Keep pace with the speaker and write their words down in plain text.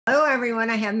Hello,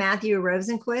 everyone. I have Matthew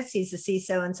Rosenquist. He's the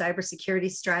CISO and cybersecurity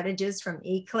strategist from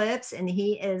Eclipse, and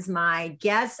he is my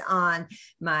guest on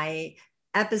my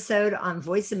episode on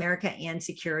Voice America and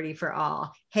Security for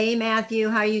All. Hey, Matthew,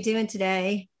 how are you doing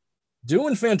today?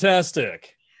 Doing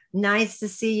fantastic. Nice to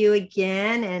see you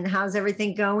again. And how's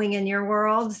everything going in your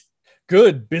world?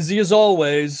 Good. Busy as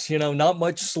always. Not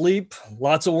much sleep,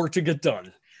 lots of work to get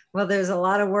done. Well, there's a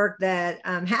lot of work that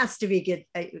has to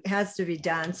be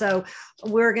done. So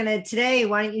we're gonna today.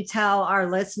 Why don't you tell our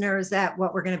listeners that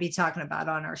what we're going to be talking about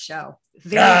on our show?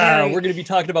 We're going to be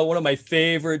talking about one of my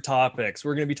favorite topics.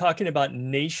 We're going to be talking about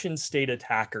nation state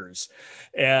attackers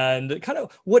and kind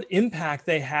of what impact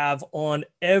they have on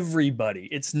everybody.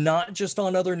 It's not just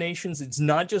on other nations. It's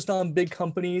not just on big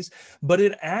companies, but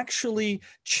it actually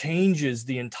changes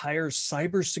the entire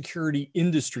cybersecurity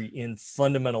industry in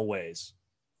fundamental ways.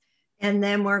 And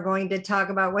then we're going to talk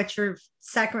about what's your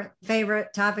second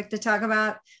favorite topic to talk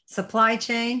about? Supply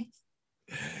chain.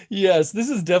 Yes, this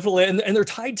is definitely, and they're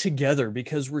tied together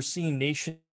because we're seeing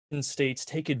nation states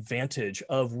take advantage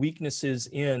of weaknesses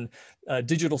in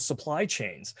digital supply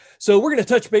chains. So we're going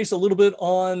to touch base a little bit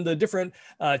on the different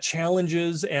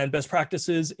challenges and best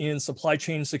practices in supply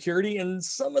chain security and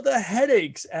some of the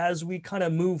headaches as we kind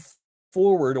of move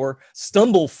forward or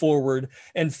stumble forward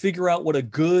and figure out what a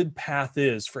good path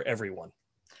is for everyone.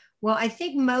 Well, I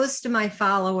think most of my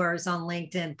followers on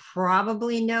LinkedIn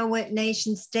probably know what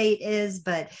nation state is,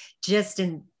 but just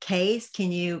in case,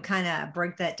 can you kind of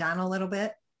break that down a little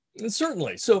bit?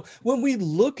 Certainly. So when we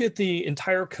look at the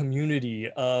entire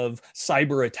community of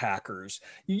cyber attackers,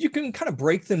 you can kind of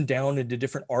break them down into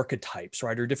different archetypes,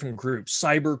 right? Or different groups,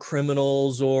 cyber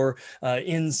criminals or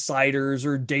insiders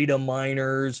or data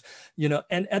miners,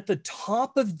 and at the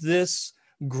top of this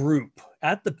group,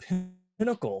 at the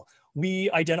pinnacle,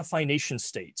 we identify nation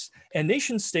states. And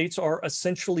nation states are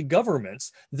essentially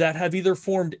governments that have either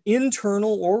formed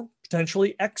internal or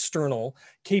potentially external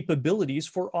capabilities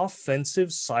for offensive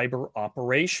cyber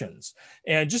operations.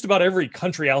 And just about every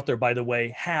country out there, by the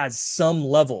way, has some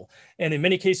level. And in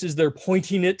many cases, they're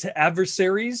pointing it to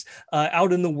adversaries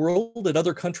out in the world at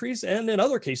other countries. And in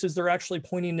other cases, they're actually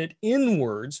pointing it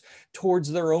inwards towards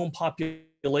their own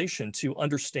population to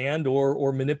understand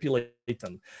or manipulate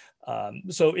them.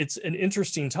 So it's an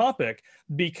interesting topic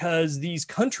because these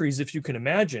countries, if you can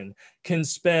imagine, can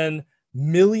spend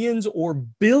millions or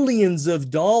billions of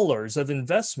dollars of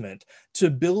investment to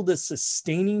build a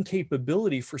sustaining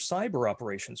capability for cyber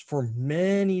operations for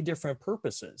many different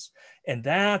purposes. And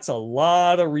that's a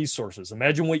lot of resources.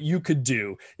 Imagine what you could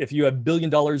do if you have $1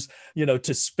 billion,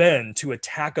 to spend to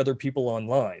attack other people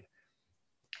online.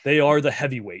 They are the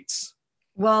heavyweights.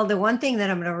 Well, the one thing that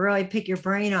I'm going to really pick your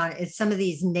brain on is some of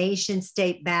these nation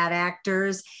state bad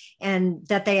actors and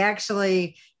that they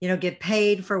actually, get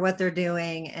paid for what they're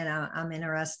doing. And I'm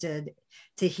interested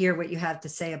to hear what you have to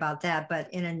say about that.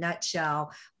 But in a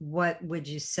nutshell, what would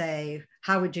you say?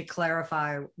 How would you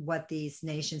clarify what these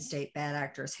nation state bad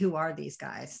actors, who are these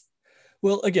guys?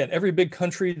 Well, again, every big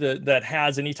country that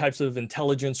has any types of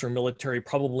intelligence or military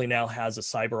probably now has a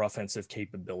cyber offensive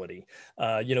capability.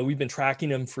 We've been tracking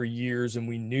them for years, and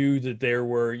we knew that there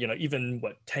were, even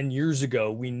 10 years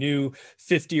ago, we knew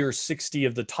 50 or 60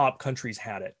 of the top countries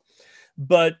had it.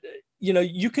 But,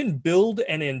 you can build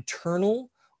an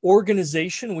internal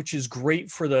organization, which is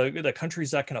great for the countries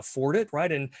that can afford it,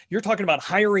 right? And you're talking about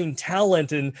hiring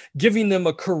talent and giving them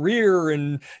a career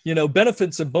and,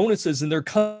 benefits and bonuses, and they're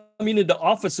coming into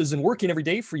offices and working every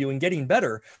day for you and getting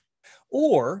better.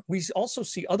 Or we also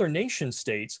see other nation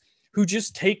states who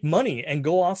just take money and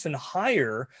go off and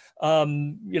hire,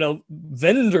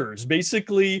 vendors,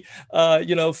 basically,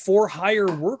 for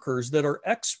hire workers that are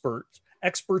experts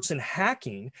in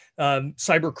hacking,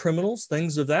 cyber criminals,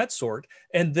 things of that sort,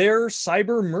 and they're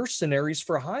cyber mercenaries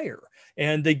for hire.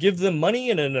 And they give them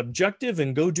money and an objective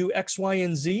and go do X, Y,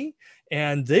 and Z,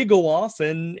 and they go off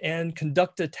and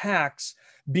conduct attacks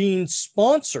being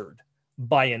sponsored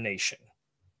by a nation.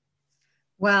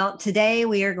 Well, today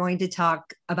we are going to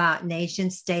talk about nation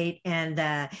state and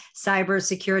the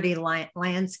cybersecurity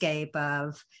landscape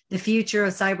of the future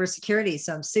of cybersecurity.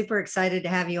 So I'm super excited to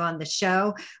have you on the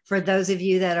show. For those of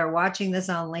you that are watching this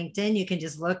on LinkedIn, you can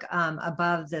just look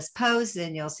above this post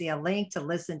and you'll see a link to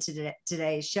listen to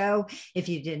today's show if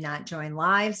you did not join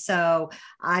live. So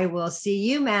I will see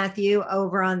you, Matthew,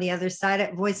 over on the other side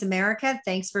at Voice America.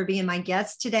 Thanks for being my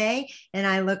guest today, and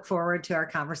I look forward to our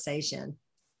conversation.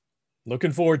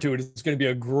 Looking forward to it. It's going to be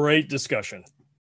a great discussion.